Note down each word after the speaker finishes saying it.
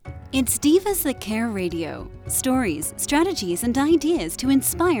It's Divas That Care Radio. Stories, strategies, and ideas to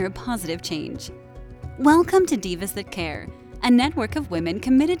inspire positive change. Welcome to Divas That Care, a network of women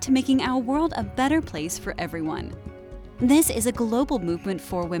committed to making our world a better place for everyone. This is a global movement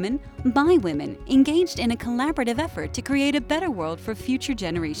for women, by women, engaged in a collaborative effort to create a better world for future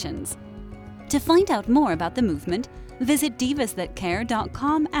generations. To find out more about the movement, visit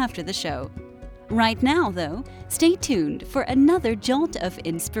divasthatcare.com after the show. Right now, though, stay tuned for another jolt of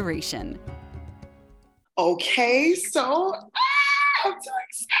inspiration. Okay, so I'm so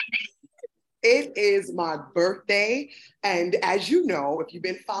excited. It is my birthday, and as you know, if you've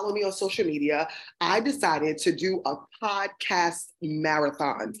been following me on social media, I decided to do a podcast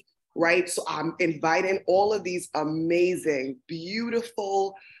marathon, right? So I'm inviting all of these amazing,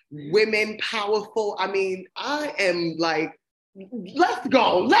 beautiful women, powerful. I mean, I am like, let's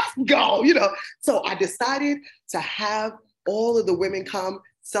go, you know. So I decided to have all of the women come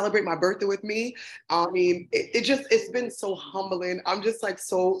celebrate my birthday with me. I mean, it's been so humbling. I'm just like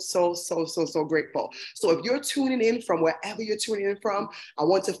so grateful. So if you're tuning in from wherever you're tuning in from, I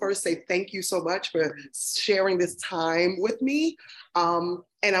want to first say thank you so much for sharing this time with me.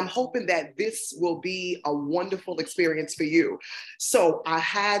 And I'm hoping that this will be a wonderful experience for you. So I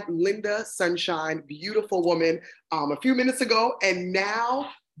had Linda Sunshine, beautiful woman, a few minutes ago. And now,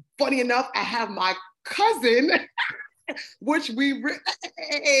 funny enough, I have my cousin, which we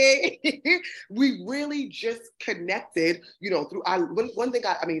really just connected, you know, through one thing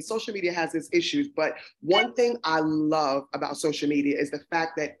I mean, social media has its issues, but one thing I love about social media is the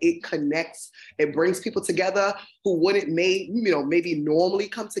fact that it connects, it brings people together who wouldn't maybe normally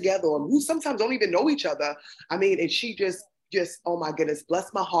come together, or who sometimes don't even know each other. I mean, and she just oh my goodness,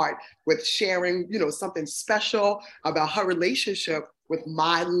 bless my heart with sharing, you know, something special about her relationship with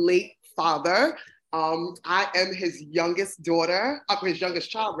my late father. I am his youngest daughter, his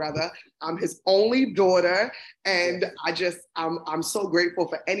youngest child rather. I'm his only daughter, and I'm so grateful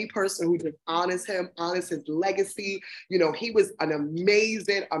for any person who just honors him, honors his legacy. You know, he was an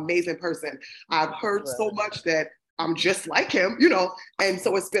amazing person. I've heard so much that I'm just like him, you know, and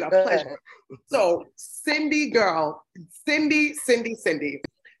so it's been a pleasure. So Cindy girl, Cindy,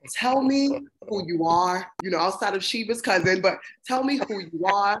 tell me who you are, you know, outside of Sheba's cousin, but tell me who you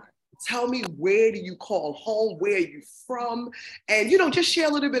are. Tell me, where do you call home? Where are you from? And, you know, just share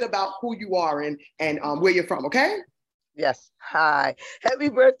a little bit about who you are and where you're from, okay? Yes. Hi. Happy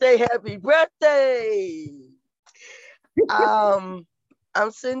birthday. Happy birthday. I'm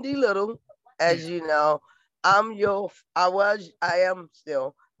Cindy Little. As you know, I am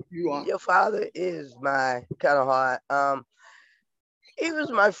still. You are. Your father is my kind of heart. He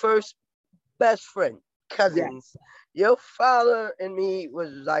was my first best friend, cousins. Yeah. Your father and me was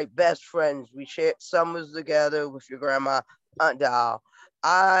like best friends. We shared summers together with your grandma, Aunt Doll.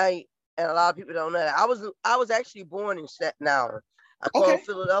 And a lot of people don't know that. I was actually born in Staten Island. I call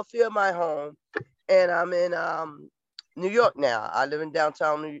Philadelphia my home, and I'm in New York now. I live in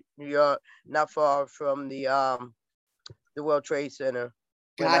downtown New York, not far from the World Trade Center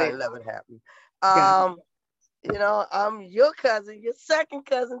when 9/11 happened. You know, I'm your cousin, your second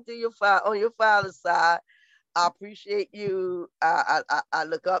cousin to your father on your father's side. I appreciate you. I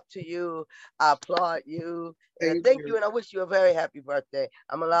look up to you. I applaud you. And thank you. And I wish you a very happy birthday.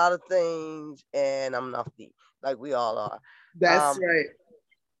 I'm a lot of things, and I'm nothing, like we all are. That's right.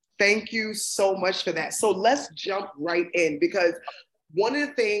 Thank you so much for that. So let's jump right in, because one of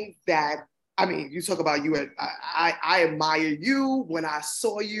the things that, I mean, you talk about you, I admire you. When I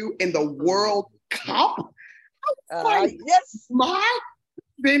saw you in the World Cup, like, yes, my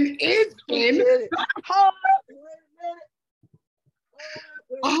then is in.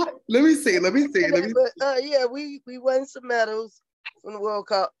 Let me see. Yeah, we won some medals from the World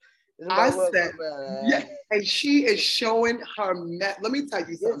Cup. Yeah, and she is showing her Let me tell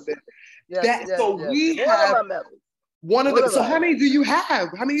you something. We have one of them. So how many do you have?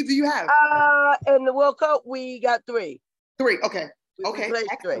 In the World Cup, we got 3. 3. Okay. We placed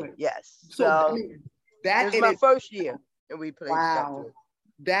 3. Yes. So that was my first year, and we played. Wow.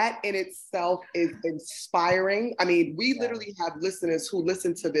 That in itself is inspiring. I mean, we literally have listeners who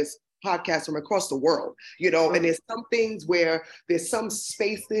listen to this podcast from across the world, you know, and there's some things where there's some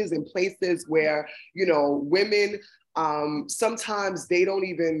spaces and places where, you know, women sometimes they don't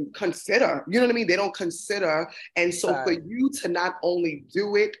even consider, you know what I mean? They don't consider. And so for you to not only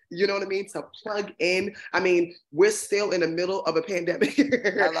do it, you know what I mean, to plug in, I mean, we're still in the middle of a pandemic.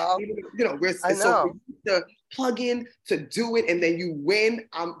 Hello? You know, so to plug in, to do it, and then you win.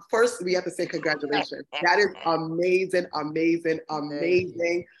 First, we have to say congratulations. That is amazing.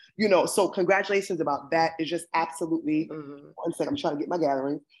 You know, so congratulations about that. It's just absolutely, one second, I'm trying to get my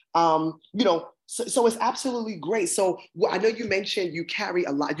gathering. You know, so it's absolutely great. So I know you mentioned you carry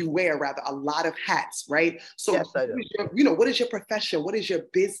a lot, you wear rather a lot of hats, right? So Yes, I do. you know, what is your profession? What is your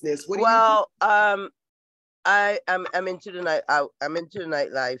business? What do you do? Well, I'm into the I'm into the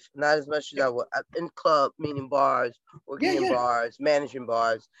nightlife, not as much as I was in club, meaning bars, Yeah, working in yeah. bars, managing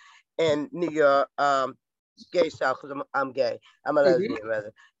bars, and New York, gay style because I'm gay. I'm a Hmm. lesbian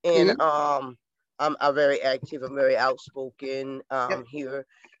rather, and Hmm. I'm very active. I'm very outspoken Yep. here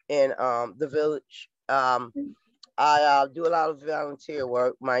in the village. I do a lot of volunteer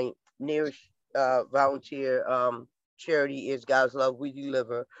work. My nearest volunteer charity is God's Love We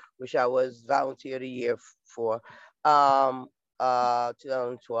Deliver, which I was volunteer of the year for.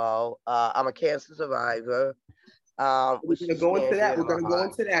 2012. I'm a cancer survivor, We're which gonna is go near into and dear that. to We're my gonna go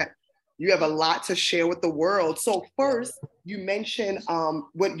heart. into that. You have a lot to share with the world. So Yeah. first, you mentioned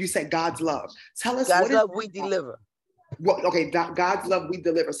what you said, God's love. Tell us what God's is Love We Deliver. what, okay, God's love we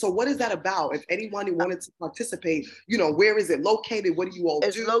deliver. So what is that about? If anyone who wanted to participate, you know, where is it located? What do you all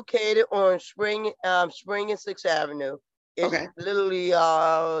It's do? located on Spring and Sixth Avenue. It's Okay. literally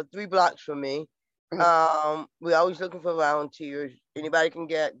 3 blocks from me. Uh-huh. We're always looking for volunteers. Anybody can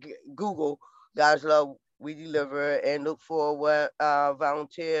Google God's Love We Deliver and look for what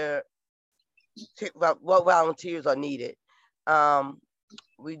what volunteers are needed. Um,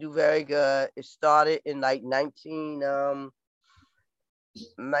 we do very good. It started in like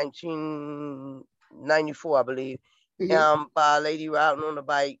 1994, I believe, Hmm. by a lady riding on a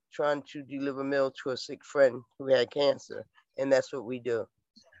bike trying to deliver milk to a sick friend who had cancer, and that's what we do.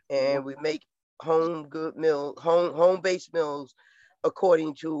 And we make home based meals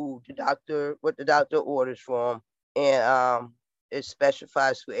according to the doctor, what the doctor orders for them, and it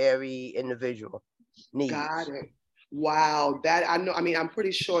specifies for every individual Got needs. it. Wow. That I know. I mean, I'm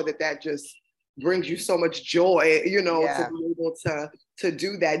pretty sure that that just brings you so much joy, you know, to Yeah. be able to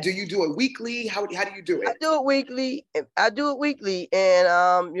do that. Do you do it weekly? How do you do I it? do it weekly. And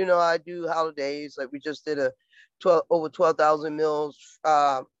I do holidays. Like we just did a over 12,000 meals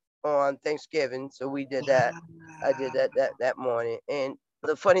on Thanksgiving, so we did that. I did Wow. that morning. And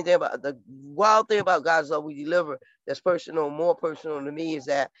the wild thing about God's Love We Deliver, that's personal, more personal to me, is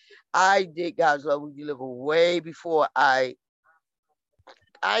that I did God's Love We Deliver way before I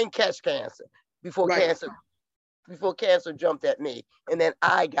didn't catch cancer. Before Right. cancer before cancer jumped at me, and then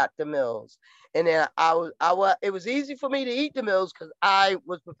I got the meals, and then it was easy for me to eat the meals because I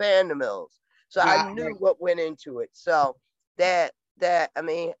was preparing the meals, so I Got knew it. what went into it. So I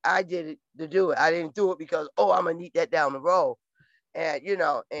mean, I did it to do it. I didn't do it because, oh, I'm gonna need that down the road, and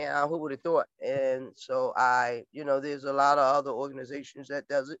who would have thought? And so there's a lot of other organizations that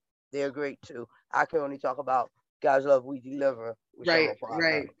does it. They're great too. I can only talk about God's Love We Deliver, which I'm Right. a part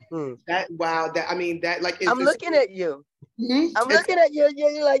Right. of. Hmm. That wow. That I mean that like I'm it's looking at you. mhm. I'm It's looking at you.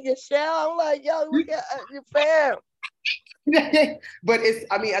 You're like your shell. I'm like, yo, look at your fam. but it's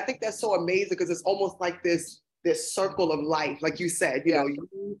I mean I think that's so amazing because it's almost like this circle of life like you said you know Yes,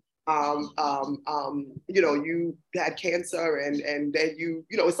 you know you had cancer and then you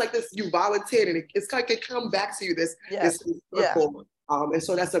know it's like this you volunteered and it's like it come back to you this yes, yeah. circle and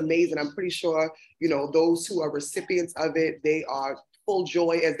so that's amazing. I'm pretty sure you know those who are recipients of it they are full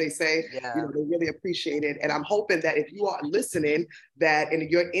joy as they say you Yeah. know they really appreciate it and I'm hoping that if you are listening that and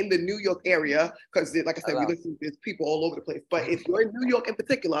you're in the New York area because like I said we Hello. listen there's people all over the place but if you're in New York in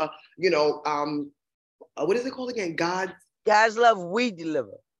particular you know what is it called again God's Love We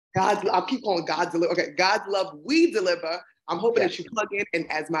Deliver. God's I'll keep calling God's deliver okay God's love we deliver. I'm hoping that Yes, you plug in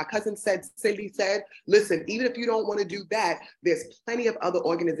and as my cousin said Cindy said listen even if you don't want to do that there's plenty of other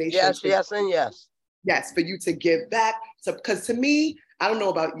organizations yes, yes, and yes. yes, for you to give back. So, because to me, I don't know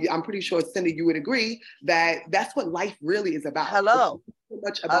about you, I'm pretty sure Cindy, you would agree that that's what life really is about. It's Hello, not so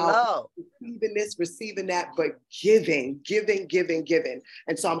much about hello. receiving this, receiving that, but giving, giving, giving, giving.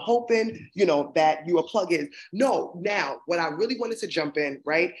 And so I'm hoping, you know, that you are plugged in. No, now what I really wanted to jump in,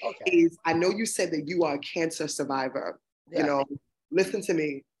 right, Okay. is I know you said that you are a cancer survivor. You Yes. know, listen to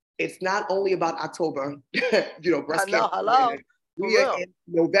me. It's not only about October, you know, I breast know. cancer Hello. awareness. For We are real. in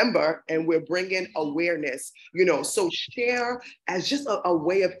November and we're bringing awareness, you know, so share as just a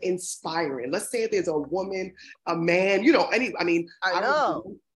way of inspiring. Let's say if there's a woman, a man, you know, I mean, I I remember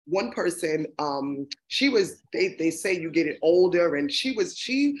know. one person, she was, they say you get it older and she was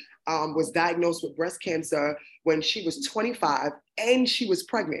diagnosed with breast cancer when she was 25 and she was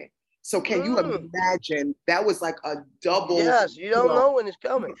pregnant. So can you Mm. imagine that was like a double, Yes, you you don't know, know when it's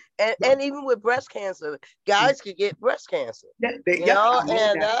coming, and even with breast cancer, guys could get breast cancer. yep, I know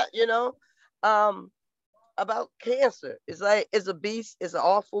And that. um, about cancer. It's like it's a beast, it's an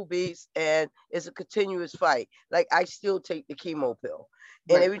awful beast, and it's a continuous fight. Like I still take the chemo pill.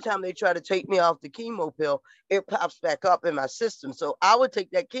 And Right. every time they try to take me off the chemo pill, it pops back up in my system. So I would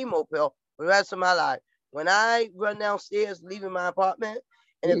take that chemo pill for the rest of my life. When I run downstairs, leaving my apartment,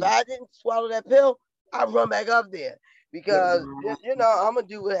 and if I didn't swallow that pill, I run back up there because you know I'm gonna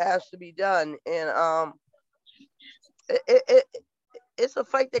do what has to be done, and it it's a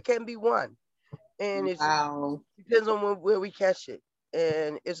fight that can be won, and it Wow. depends on where we catch it,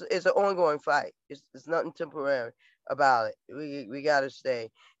 and it's an ongoing fight. It's nothing temporary about it. We gotta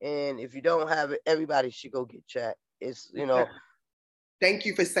stay, and if you don't have it, everybody should go get checked. It's Thank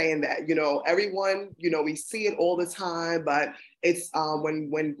you for saying that. You know, everyone, you know, we see it all the time, but it's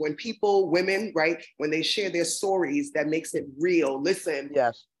when people, women, right, when they share their stories, that makes it real. Listen,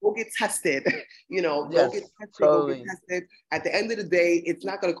 yes, go get tested. You know, go yes, get tested. totally. Go get tested. At the end of the day, it's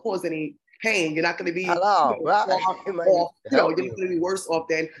not going to cause any pain. You're not going to be Hello, right? It might off. You know, help you're not you. going to be worse off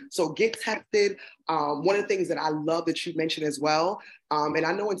then. So get tested. One of the things that I love that you mentioned as well, and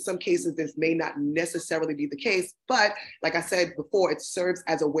I know in some cases this may not necessarily be the case, but like I said before, it serves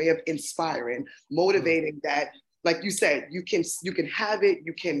as a way of inspiring, motivating that, like you said, you can have it,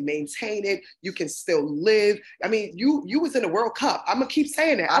 you can maintain it, you can still live. I mean, you was in the World Cup. I'm gonna keep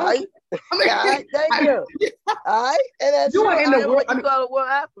saying that. All right, all right, thank you. All right, and that's you true. were in I the am world. what you call a world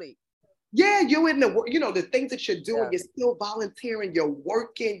athlete. Yeah, you're in the, you know, the things that you're doing, Yeah. you're still volunteering, you're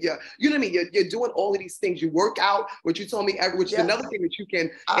working, you know what I mean? You're doing all of these things. You work out, which you told me, which is Yes. another thing that you can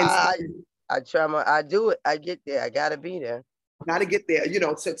I do it. I get there. I gotta be there. gotta get there, you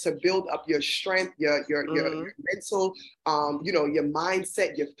know, to build up your strength, your mental, you know, your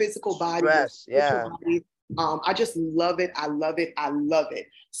mindset, your physical body, your Stress, spiritual yeah. body. I just love it. I love it. I love it.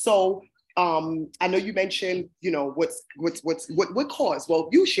 So I know you mentioned, you know, what cause? Well,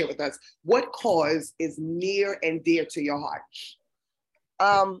 you share with us what cause is near and dear to your heart.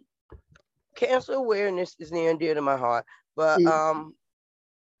 Cancer awareness is near and dear to my heart, but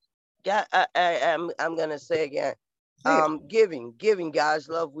yeah, I'm gonna say again, giving God's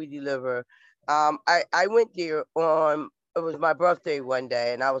love we deliver. I went there on, it was my birthday one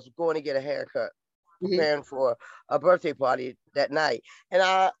day, and I was going to get a haircut, preparing for a birthday party that night, and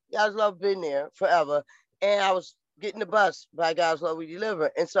God's love been there forever, and I was getting the bus by God's love we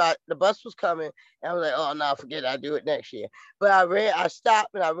deliver, and so the bus was coming, and I was like, oh no, forget it, I'll do it next year. But I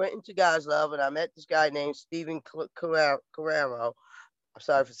stopped and I went into God's love, and I met this guy named Stephen Carrero. I'm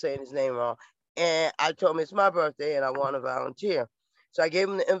sorry for saying his name wrong. And I told him it's my birthday and I want to volunteer. So I gave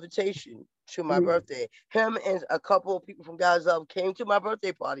him the invitation to my birthday. Him and a couple of people from God's Love came to my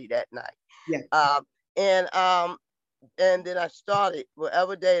birthday party that night. Yeah. And then I started,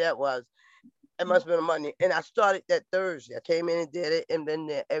 whatever day that was, it must have been a Monday. And I started that Thursday. I came in and did it and been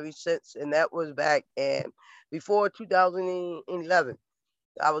there ever since. And that was back before 2011.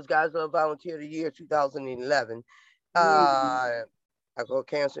 I was God's Love Volunteer of the year 2011. I got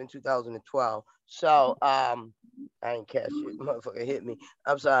cancer in 2012. So I ain't catch it. Motherfucker hit me.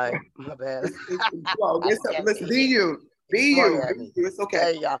 I'm sorry. My bad. Well, listen, be you. Be you. It's okay.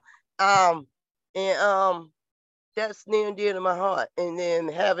 There you go. And that's near and dear to my heart. And then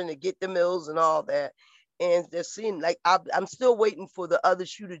having to get the meals and all that. And just seeing, like, I'm still waiting for the other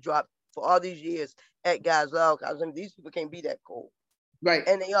shoe to drop for all these years at God's Love. Because I mean, these people can't be that cool. Right.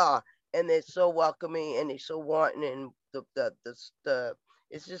 And they are. And they're so welcoming and they're so wanting, and the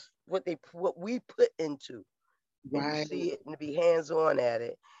it's just what we put into, right, and to see it and to be hands-on at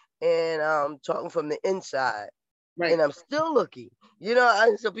it, and talking from the inside, right. And I'm still looking, you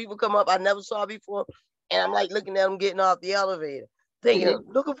know. So people come up I never saw before, and I'm like looking at them getting off the elevator, thinking,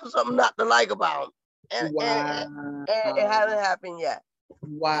 looking for something not to like about them, and it hasn't happened yet.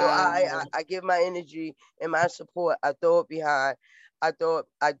 Wow. So I give my energy and my support. I throw it behind. I throw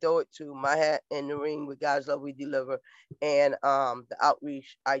it to my hat in the ring with God's Love We Deliver, and the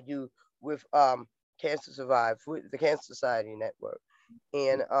outreach I do with Cancer Survive, with the Cancer Society Network,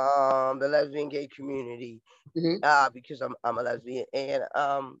 and the lesbian gay community, because I'm a lesbian, and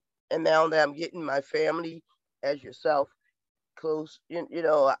now that I'm getting my family as yourself close, you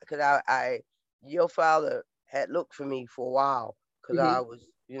know, because your father had looked for me for a while, because I was,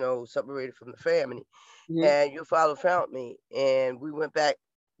 you know, separated from the family. And your father found me, and we went back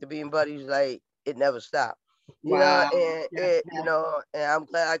to being buddies like it never stopped. You know, and you know, and I'm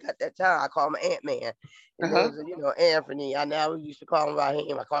glad I got that time. I call him Ant-Man. And then, you know, Anthony. I never used to call him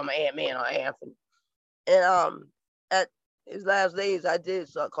Raheem. I call him Ant-Man or Anthony. And at his last days, I did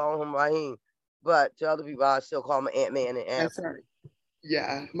start calling him Raheem. But to other people, I still call him Ant-Man and Anthony. That's right.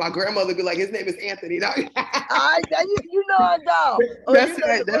 Yeah, my grandmother would be like, his name is Anthony. No. You know a dog. Oh, That's you know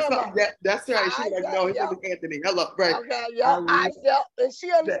right. your grandma. That's right. She was like, no, his name Yo. is Anthony. Hello, right. Okay, I yeah, love and she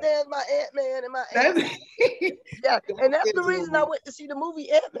that. understands my Ant-Man and my That's, Ant-Man. Yeah, and that's the is reason I went to see the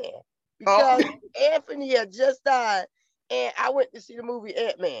movie Ant-Man, oh, because Anthony had just died, and I went to see the movie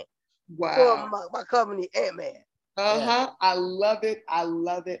Ant-Man for wow. my company, Ant-Man. Uh-huh. I love it. I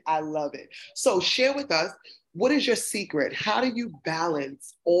love it. I love it. So share with us, what is your secret? How do you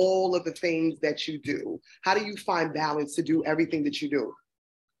balance all of the things that you do? How do you find balance to do everything that you do?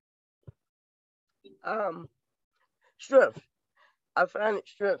 Strength. I find it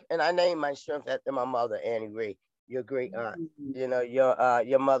strength, and I named my strength after my mother, Annie Ray, your great aunt. You know,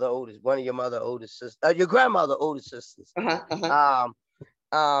 your mother oldest, one of your mother oldest sisters, your grandmother oldest sisters.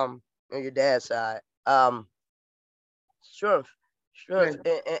 On your dad's side. Strength,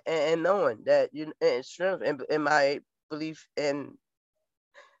 and knowing that and strength and my belief in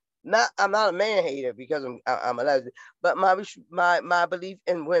I'm not a man hater because I'm a lesbian, but my belief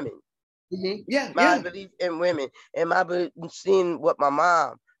in women. Mm-hmm. Yeah, my belief in women, and seeing what my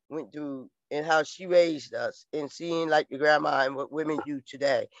mom went through and how she raised us, and seeing like your grandma and what women do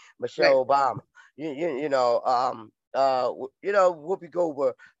today, Michelle Obama, you know, Whoopi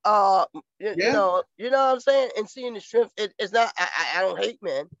Goldberg, you know what I'm saying, and seeing the strength. It's not I don't hate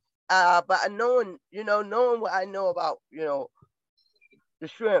men, but knowing what I know about the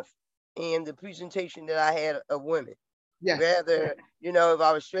strength and the presentation that I had of women. Yeah. Whether, if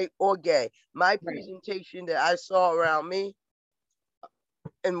I was straight or gay, my presentation that I saw around me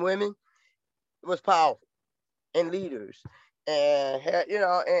and women was powerful, and leaders, and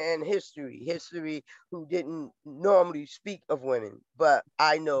and history who didn't normally speak of women, but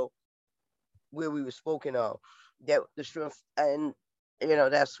I know where we were spoken of, that the strength, and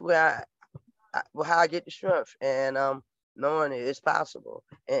that's where how I get the strength, and knowing it's possible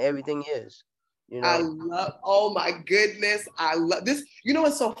and everything is. I love, oh my goodness. I love this. You know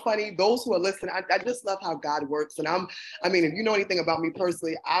what's so funny? Those who are listening, I just love how God works. And I mean, if you know anything about me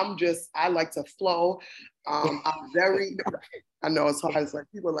personally, I like to flow. I'm very, I know it's hard. It's like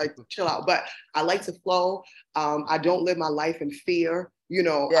people like to chill out, but I like to flow. I don't live my life in fear.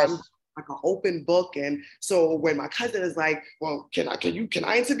 Yes. I'm like an open book. And so when my cousin is like, well, can I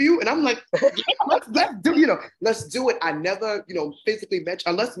interview? And I'm like, yeah, let's do it. I never, physically met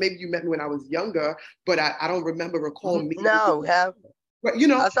you, unless maybe you met me when I was younger, but I don't recall me. No, but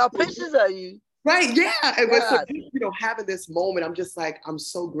I saw pictures of you. Right, yeah. And so, having this moment, I'm just like, I'm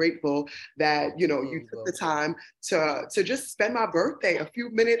so grateful that, you took the time to just spend my birthday, a few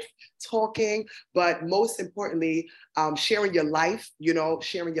minutes talking, but most importantly, sharing your life,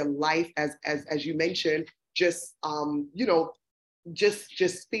 as you mentioned, just, just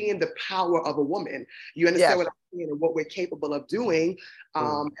seeing the power of a woman. You understand what I'm saying, and what we're capable of doing,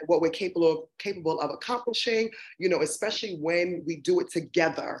 and what we're capable of accomplishing, especially when we do it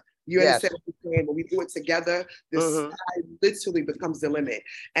together. You understand what I'm saying? When we do it together, the sky literally becomes the limit.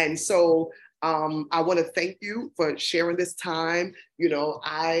 And so I want to thank you for sharing this time.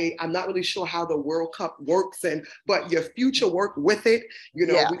 I'm not really sure how the World Cup works, but your future work with it, we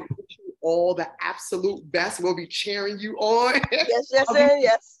wish you all the absolute best. We'll be cheering you on. Yes.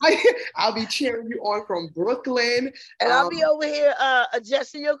 I'll be cheering you on from Brooklyn. And I'll be over here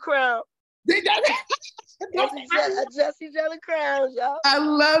adjusting your crown. Adjust each other crowns, y'all. I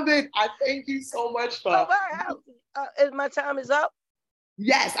love it. I thank you so much for. My time is up.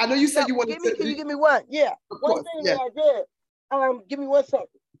 Yes, I know you said you wanted to. Can you give me one? Yeah, one thing that I did. Give me 1 second.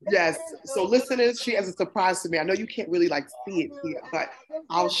 Yes. So listeners, she has a surprise to me. I know you can't really see it here, but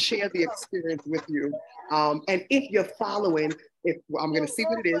I'll share the experience with you. And if you're following, if I'm going to see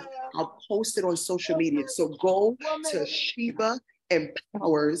what it is, I'll post it on social media. So go to Sheba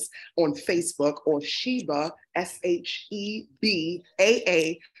Empowers on Facebook, or Sheba SHEBAA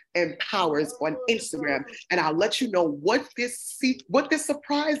Empowers on Instagram, and I'll let you know what this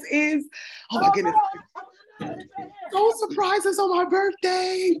surprise is. Oh my goodness. Those surprises on my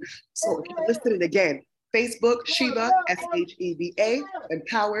birthday. So if you're listening again, Facebook, Sheba, SHEBA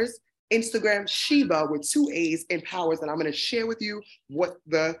Empowers, Instagram, Sheba with 2 A's Empowers, and I'm going to share with you what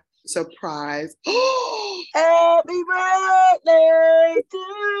the surprise. Happy birthday to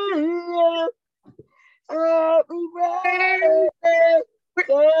you. Happy birthday,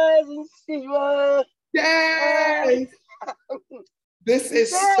 cousin Sheba. Yay! This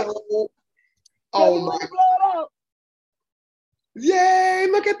is so. Oh my God. Yay!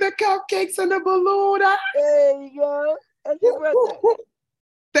 Look at the cupcakes and the balloon. There you go. That's your birthday.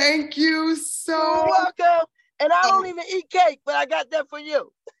 Thank you so much. You're welcome. And I don't even eat cake, but I got that for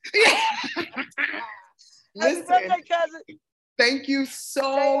you. Listen, happy birthday, cousin. Thank you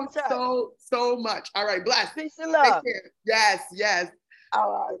so much. All right, bless. Peace and love. Yes, yes.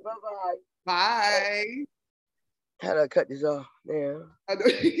 All right, bye-bye. Bye. How do I cut this off? Yeah. That's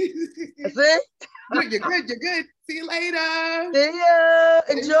it? You're good. See you later. See ya.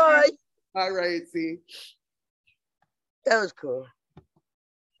 Enjoy. All right, see. That was cool.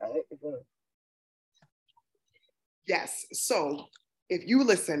 Yes, so if you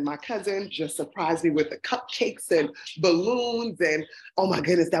listen, my cousin just surprised me with the cupcakes and balloons, and oh my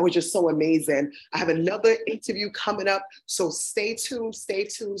goodness, that was just so amazing. I have another interview coming up, so stay tuned.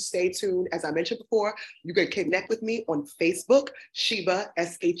 As I mentioned before, you can connect with me on Facebook, Sheba,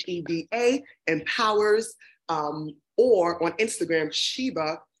 Sheba, Empowers, or on Instagram,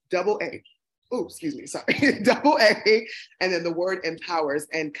 Sheba, AA. Oh, excuse me, sorry, AA, and then the word empowers,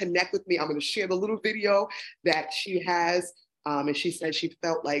 and connect with me. I'm going to share the little video that she has. And she said she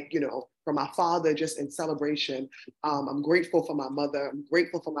felt like, for my father, just in celebration. I'm grateful for my mother. I'm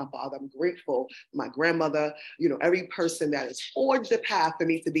grateful for my father. I'm grateful for my grandmother, every person that has forged the path for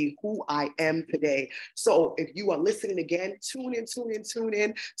me to be who I am today. So if you are listening again, tune in to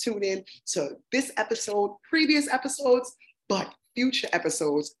this episode, previous episodes, but future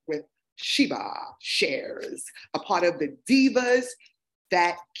episodes with Sheba Shares, a part of the Divas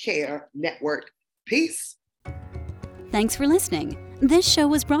That Care Network. Peace. Thanks for listening. This show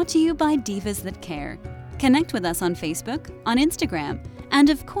was brought to you by Divas That Care. Connect with us on Facebook, on Instagram, and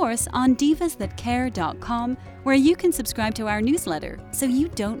of course on divasthatcare.com, where you can subscribe to our newsletter so you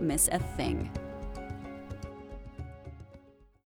don't miss a thing.